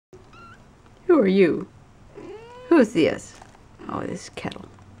Who are you? Who's this? Oh, this is Kettle.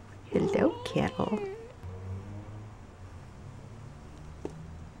 Hello, Kettle.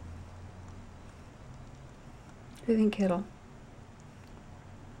 What do you think, Kettle?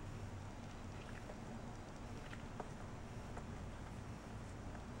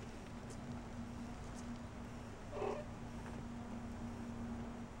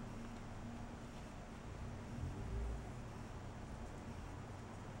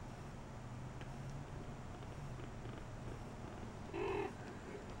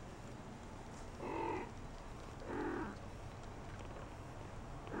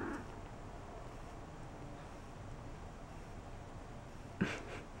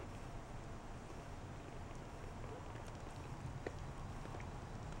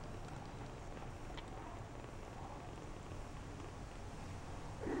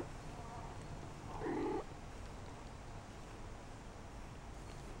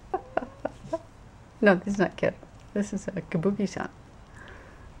 No, this is not Kettle. This is Kabuki-san.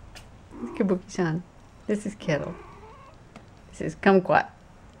 This is Kabuki-san. This is Kettle. This is Kumquat.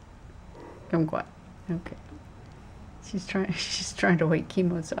 Kumquat. Okay. She's trying to wake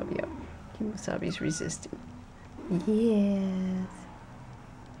Kemo Sabe up. Kemo Sabe's resisting. Yes.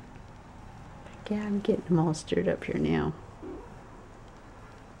 Yeah, I'm getting them all stirred up here now.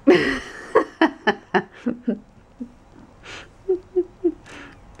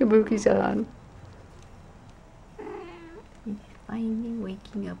 Kabuki-san. He's finally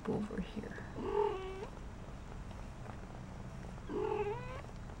waking up over here.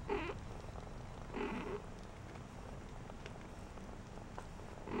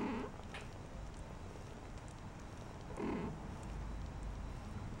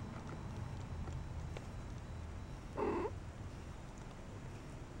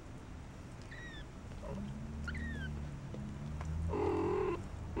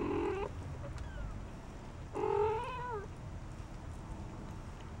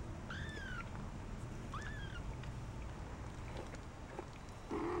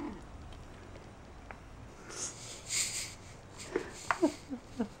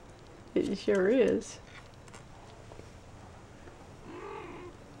 It sure is.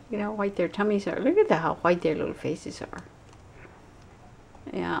 Look at how white their tummies are. Look at how white their little faces are.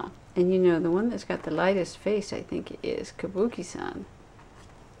 Yeah. And you know, the one that's got the lightest face, I think, is Kabuki-san.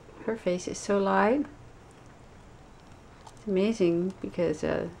 Her face is so light. It's amazing because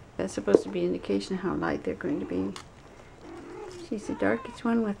that's supposed to be an indication of how light they're going to be. She's the darkest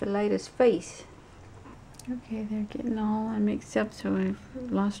one with the lightest face. Okay, they're getting all mixed up, so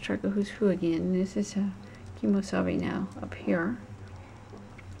I've lost track of who's who again. This is Kemo Sabe now, up here.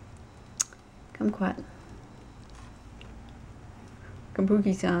 Kumquat.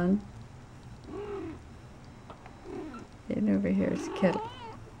 Kabuki-san. And over here is Kettle.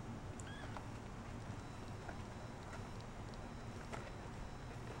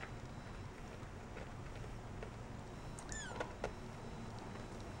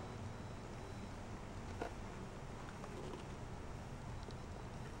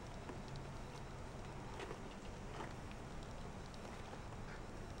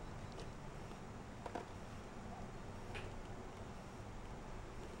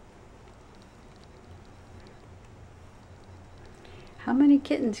 How many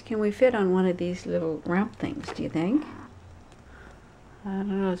kittens can we fit on one of these little ramp things, do you think? I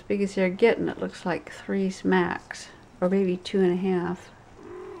don't know, as big as they're getting, it looks like 3 max. Or maybe 2.5.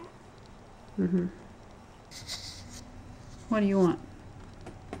 What do you want?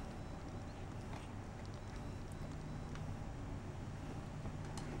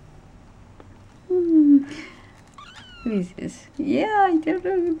 What is this? Yeah, I don't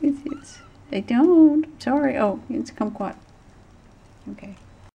know who this is. I don't. I'm sorry. Oh, it's Kumquat. Okay.